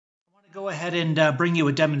Go ahead and bring you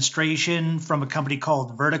a demonstration from a company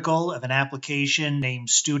called Vertical of an application named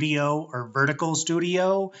Studio or Vertical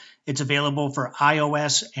Studio. It's available for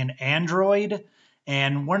iOS and Android.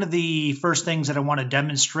 And one of the first things that I want to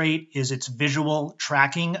demonstrate is its visual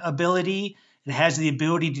tracking ability. It has the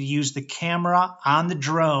ability to use the camera on the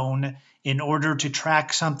drone in order to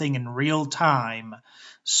track something in real time.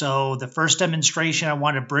 So the first demonstration I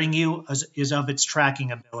want to bring you is of its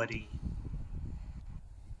tracking ability.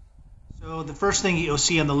 So the first thing you'll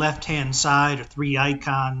see on the left-hand side are three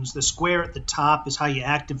icons. The square at the top is how you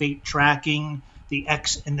activate tracking. The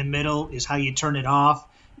X in the middle is how you turn it off.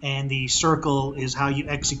 And the circle is how you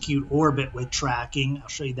execute orbit with tracking. I'll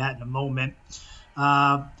show you that in a moment.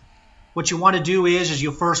 What you want to do is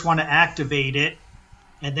you'll first want to activate it.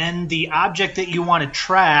 And then the object that you want to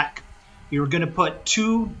track, you're going to put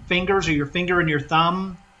two fingers or your finger and your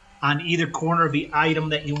thumb on either corner of the item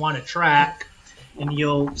that you want to track. And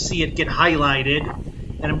you'll see it get highlighted.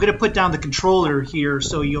 And I'm going to put down the controller here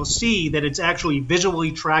so you'll see that it's actually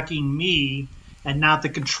visually tracking me and not the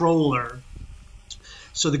controller.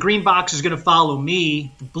 So the green box is going to follow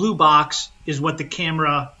me. The blue box is what the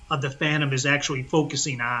camera of the Phantom is actually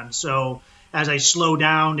focusing on. So as I slow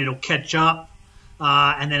down, it'll catch up.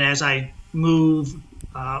 And then as I move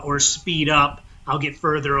or speed up, I'll get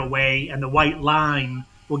further away. And the white line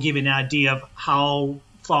will give you an idea of how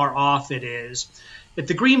far off it is. If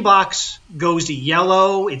the green box goes to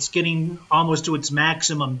yellow, it's getting almost to its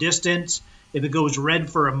maximum distance. If it goes red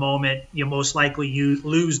for a moment, you'll most likely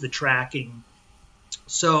lose the tracking.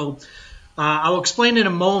 So I'll explain in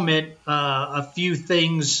a moment a few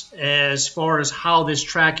things as far as how this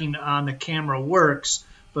tracking on the camera works.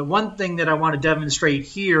 But one thing that I want to demonstrate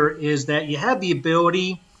here is that you have the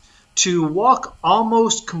ability to walk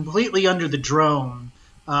almost completely under the drone.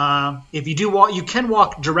 If you do walk, you can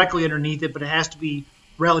walk directly underneath it, but it has to be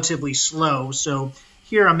relatively slow. So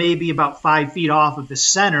here I'm maybe about 5 feet off of the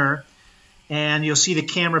center, and you'll see the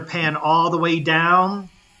camera pan all the way down.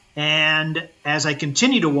 And as I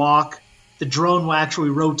continue to walk, the drone will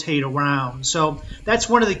actually rotate around. So that's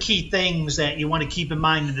one of the key things that you want to keep in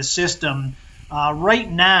mind in the system. Right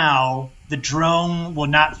now, the drone will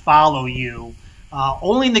not follow you.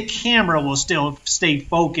 Only the camera will still stay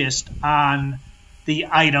focused on the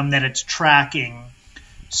item that it's tracking.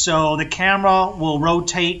 So the camera will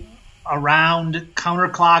rotate around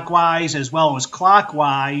counterclockwise as well as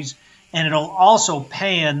clockwise, and it'll also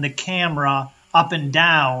pan the camera up and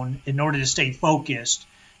down in order to stay focused.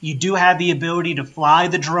 You do have the ability to fly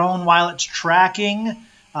the drone while it's tracking,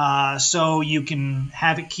 so you can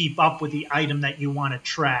have it keep up with the item that you want to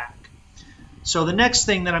track. So the next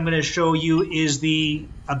thing that I'm going to show you is the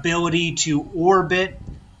ability to orbit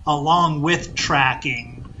along with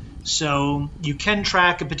tracking. So you can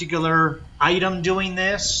track a particular item doing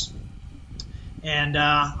this, and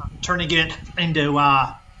turning it into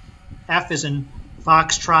F as in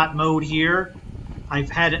Foxtrot mode here.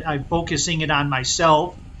 I'm focusing it on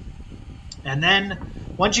myself, and then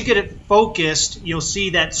once you get it focused, you'll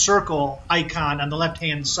see that circle icon on the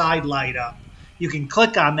left-hand side light up. You can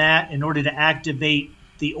click on that in order to activate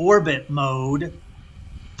the orbit mode.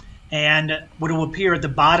 And what will appear at the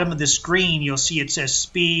bottom of the screen, you'll see it says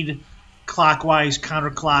speed, clockwise,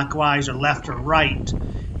 counterclockwise, or left or right.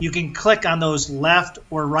 You can click on those left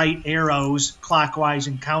or right arrows, clockwise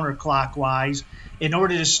and counterclockwise, in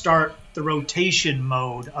order to start the rotation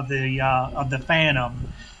mode of the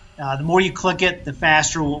Phantom. The more you click it, the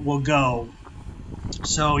faster it will go.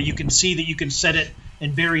 So you can see that you can set it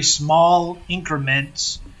in very small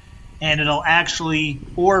increments, and it'll actually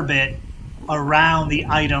orbit around the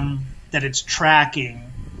item that it's tracking.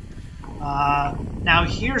 Now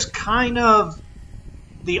here's kind of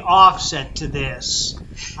the offset to this.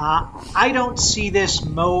 I don't see this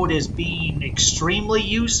mode as being extremely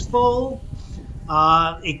useful.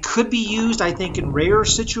 It could be used, I think, in rare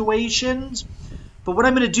situations. But what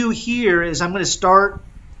I'm going to do here is I'm going to start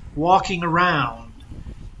walking around.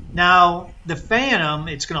 Now the Phantom,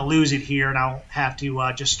 it's going to lose it here, and I'll have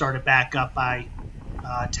to just start it back up by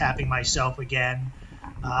tapping myself again.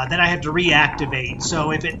 Then I have to reactivate.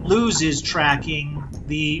 So if it loses tracking,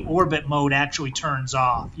 the orbit mode actually turns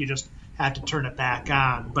off. You just have to turn it back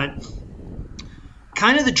on. But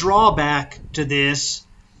kind of the drawback to this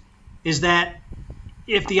is that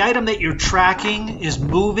if the item that you're tracking is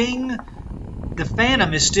moving, the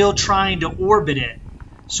Phantom is still trying to orbit it.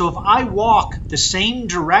 So if I walk the same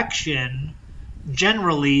direction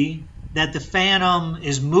generally that the Phantom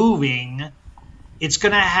is moving, it's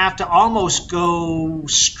going to have to almost go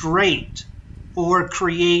straight or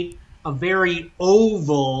create a very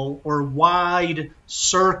oval or wide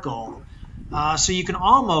circle. So you can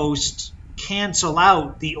almost cancel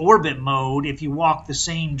out the orbit mode if you walk the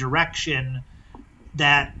same direction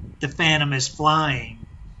that the Phantom is flying,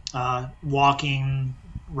 walking,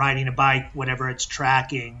 riding a bike, whatever it's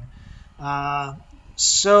tracking.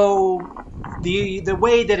 So the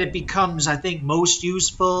way that it becomes, I think, most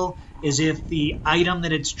useful is if the item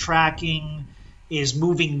that it's tracking is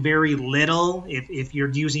moving very little, if you're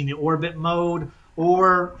using the orbit mode,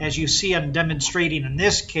 or as you see I'm demonstrating in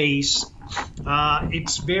this case,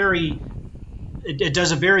 it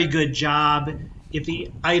does a very good job if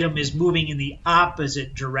the item is moving in the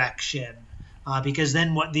opposite direction, because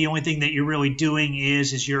then the only thing that you're really doing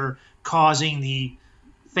is you're causing the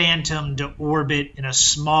Phantom to orbit in a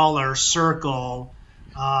smaller circle.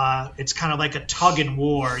 It's kind of like a tug and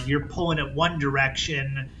war. You're pulling it one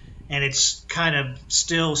direction, and it's kind of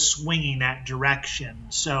still swinging that direction.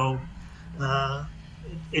 So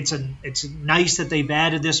it's nice that they've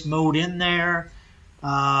added this mode in there.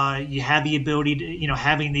 You have the ability to,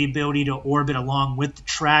 having the ability to orbit along with the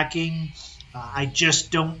tracking. I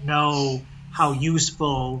just don't know how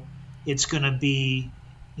useful it's going to be,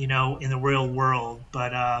 in the real world.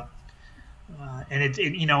 But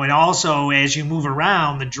and also as you move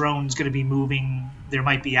around, the drone's going to be moving. There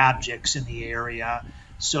might be objects in the area,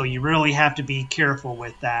 so you really have to be careful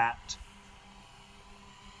with that.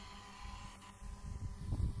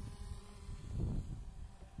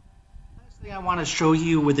 I want to show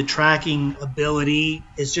you with the tracking ability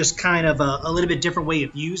is just kind of a little bit different way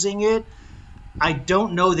of using it. I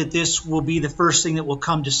don't know that this will be the first thing that will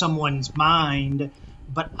come to someone's mind,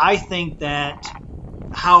 but I think that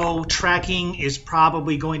how tracking is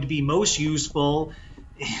probably going to be most useful,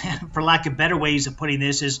 for lack of better ways of putting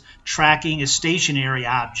this, is tracking a stationary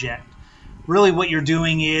object. Really what you're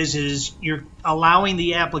doing is you're allowing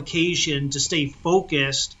the application to stay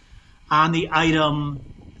focused on the item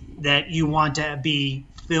that you want to be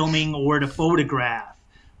filming or to photograph.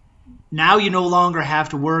 Now you no longer have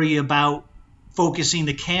to worry about focusing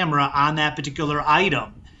the camera on that particular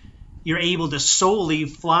item. You're able to solely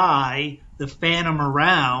fly the Phantom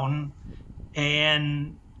around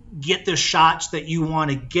and get the shots that you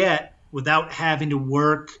want to get without having to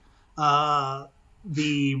work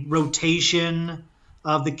the rotation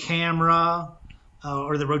of the camera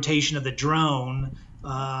or the rotation of the drone,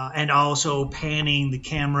 and also panning the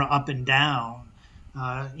camera up and down.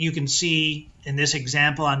 You can see in this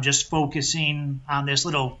example, I'm just focusing on this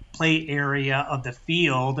little play area of the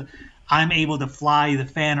field. I'm able to fly the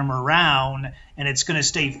Phantom around, and it's going to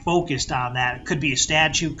stay focused on that. It could be a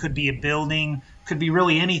statue, could be a building, could be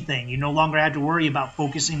really anything. You no longer have to worry about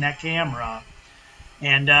focusing that camera.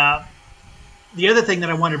 And the other thing that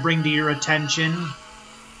I want to bring to your attention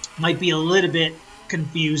might be a little bit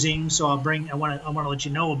confusing, so I want to let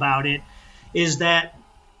you know about it, is that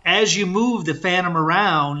as you move the Phantom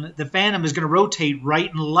around, the Phantom is going to rotate right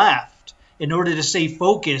and left in order to stay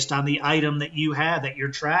focused on the item that you have that you're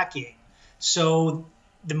tracking. So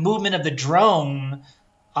the movement of the drone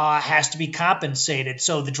has to be compensated.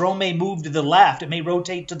 So the drone may move to the left, it may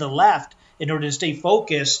rotate to the left in order to stay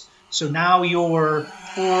focused. So now your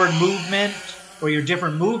forward movement or your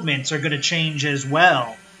different movements are going to change as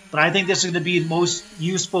well. But I think this is going to be the most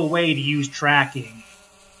useful way to use tracking.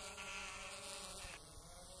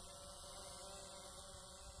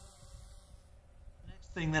 The next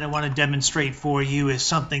thing that I want to demonstrate for you is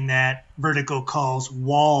something that Vertical calls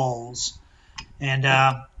walls. And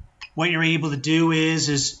what you're able to do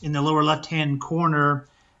is in the lower left-hand corner,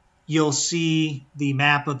 you'll see the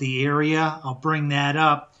map of the area. I'll bring that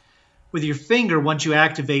up. With your finger, once you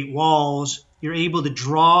activate walls, you're able to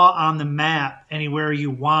draw on the map anywhere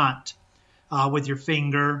you want with your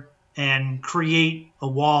finger and create a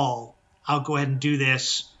wall. I'll go ahead and do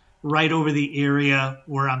this right over the area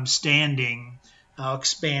where I'm standing. I'll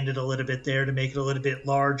expand it a little bit there to make it a little bit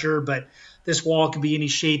larger, but this wall can be any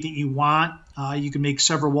shape that you want. You can make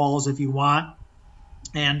several walls if you want.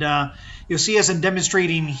 And you'll see as I'm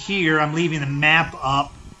demonstrating here, I'm leaving the map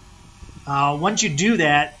up. Once you do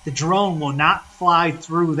that, the drone will not fly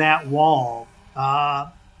through that wall.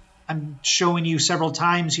 I'm showing you several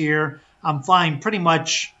times here. I'm flying pretty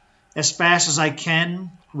much as fast as I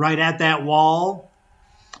can right at that wall.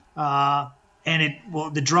 And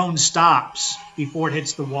the drone stops before it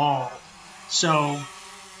hits the wall. So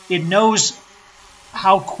it knows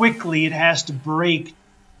how quickly it has to brake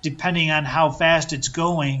depending on how fast it's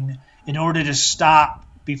going in order to stop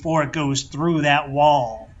before it goes through that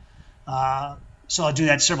wall. So I'll do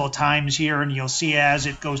that several times here, and you'll see as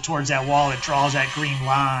it goes towards that wall, it draws that green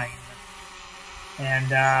line.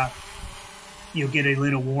 And you'll get a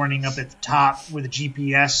little warning up at the top where the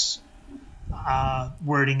GPS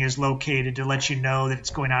wording is located to let you know that it's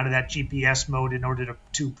going out of that GPS mode in order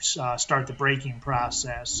to start the braking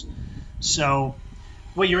process. So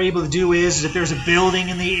what you're able to do is if there's a building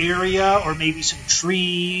in the area or maybe some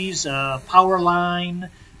trees, a power line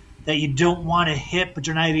that you don't want to hit but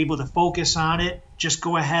you're not able to focus on it, just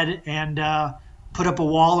go ahead and put up a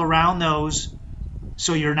wall around those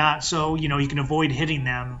so you can avoid hitting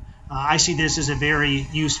them. I see this as a very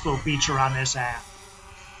useful feature on this app.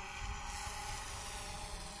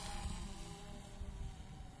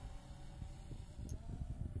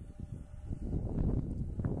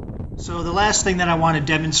 So the last thing that I want to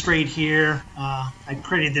demonstrate here, I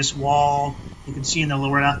created this wall. You can see in the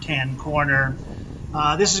lower left-hand corner.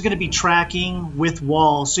 This is going to be tracking with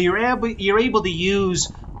walls. So you're able to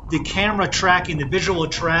use the camera tracking, the visual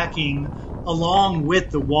tracking, along with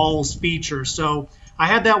the walls feature. So I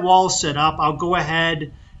have that wall set up. I'll go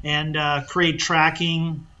ahead and create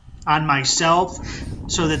tracking on myself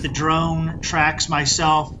so that the drone tracks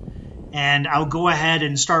myself. And I'll go ahead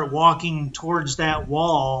and start walking towards that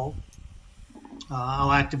wall.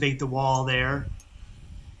 I'll activate the wall there.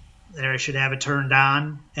 There, I should have it turned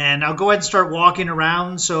on. And I'll go ahead and start walking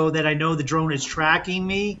around so that I know the drone is tracking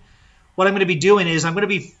me. What I'm going to be doing is I'm going to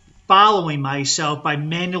be following myself by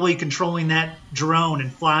manually controlling that drone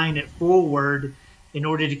and flying it forward in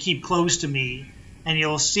order to keep close to me. And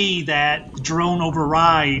you'll see that the drone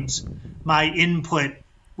overrides my input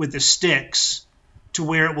with the sticks to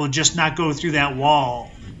where it will just not go through that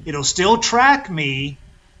wall. It'll still track me,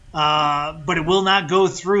 but it will not go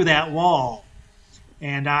through that wall.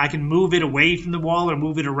 And I can move it away from the wall or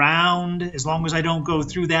move it around. As long as I don't go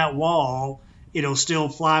through that wall, it'll still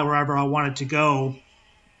fly wherever I want it to go.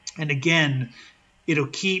 And again, it'll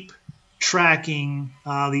keep tracking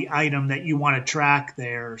the item that you want to track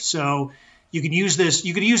there. So you can use this.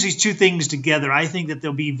 You can use these two things together. I think that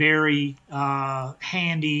they'll be very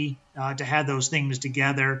handy to have those things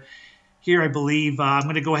together. Here, I believe I'm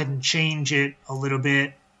going to go ahead and change it a little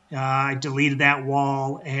bit. I deleted that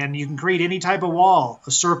wall, and you can create any type of wall,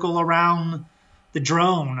 a circle around the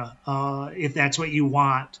drone if that's what you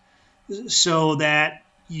want, so that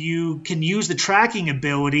you can use the tracking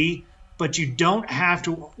ability, but you don't have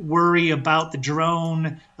to worry about the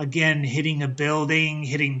drone, again, hitting a building,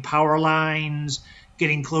 hitting power lines,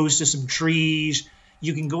 getting close to some trees.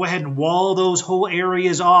 You can go ahead and wall those whole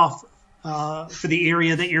areas off for the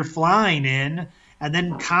area that you're flying in, and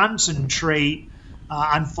then concentrate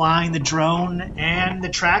on flying the drone and the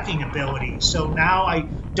tracking ability. So now I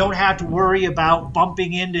don't have to worry about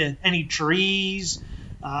bumping into any trees,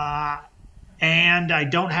 and I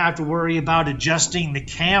don't have to worry about adjusting the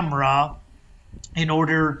camera in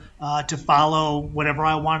order to follow whatever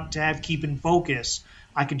I want to have keep in focus.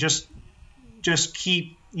 I can just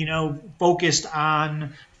keep focused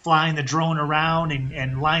on flying the drone around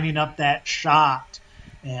and lining up that shot.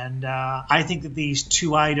 And I think that these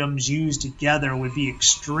two items used together would be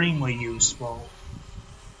extremely useful.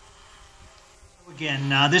 Again,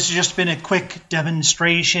 this has just been a quick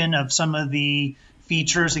demonstration of some of the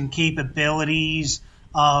features and capabilities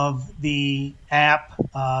of the app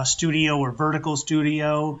Studio or Vertical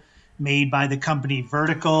Studio made by the company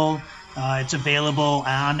Vertical. It's available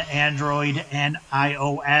on Android and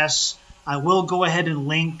iOS. I will go ahead and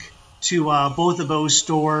link to both of those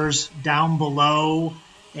stores down below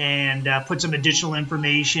and put some additional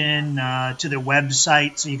information to their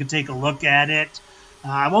website so you can take a look at it.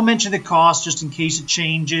 I won't mention the cost just in case it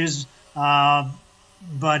changes,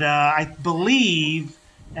 but I believe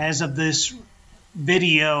as of this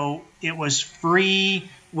video it was free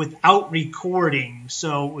without recording,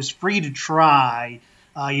 so it was free to try.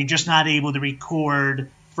 You're just not able to record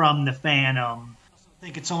from the Phantom. I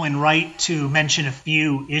think it's only right to mention a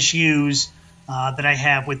few issues that I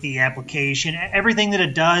have with the application. Everything that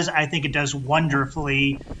it does, I think it does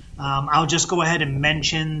wonderfully. I'll just go ahead and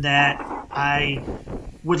mention that I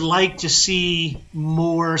would like to see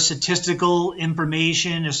more statistical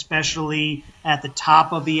information, especially at the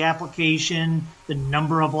top of the application, the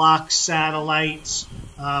number of locked satellites,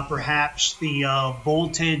 perhaps the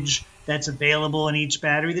voltage that's available in each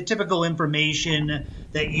battery, the typical information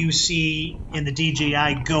that you see in the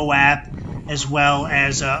DJI Go app, as well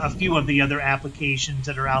as a few of the other applications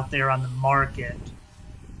that are out there on the market.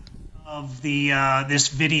 Of the this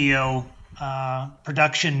video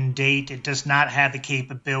production date, it does not have the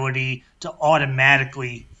capability to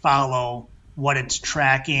automatically follow what it's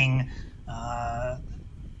tracking.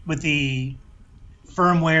 With the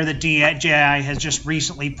firmware that DJI has just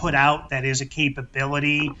recently put out, that is a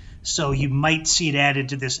capability, so you might see it added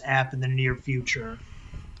to this app in the near future.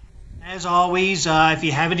 As always, if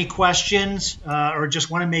you have any questions or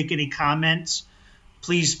just want to make any comments,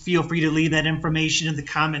 please feel free to leave that information in the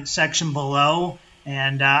comment section below,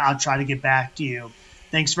 and I'll try to get back to you.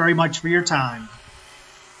 Thanks very much for your time.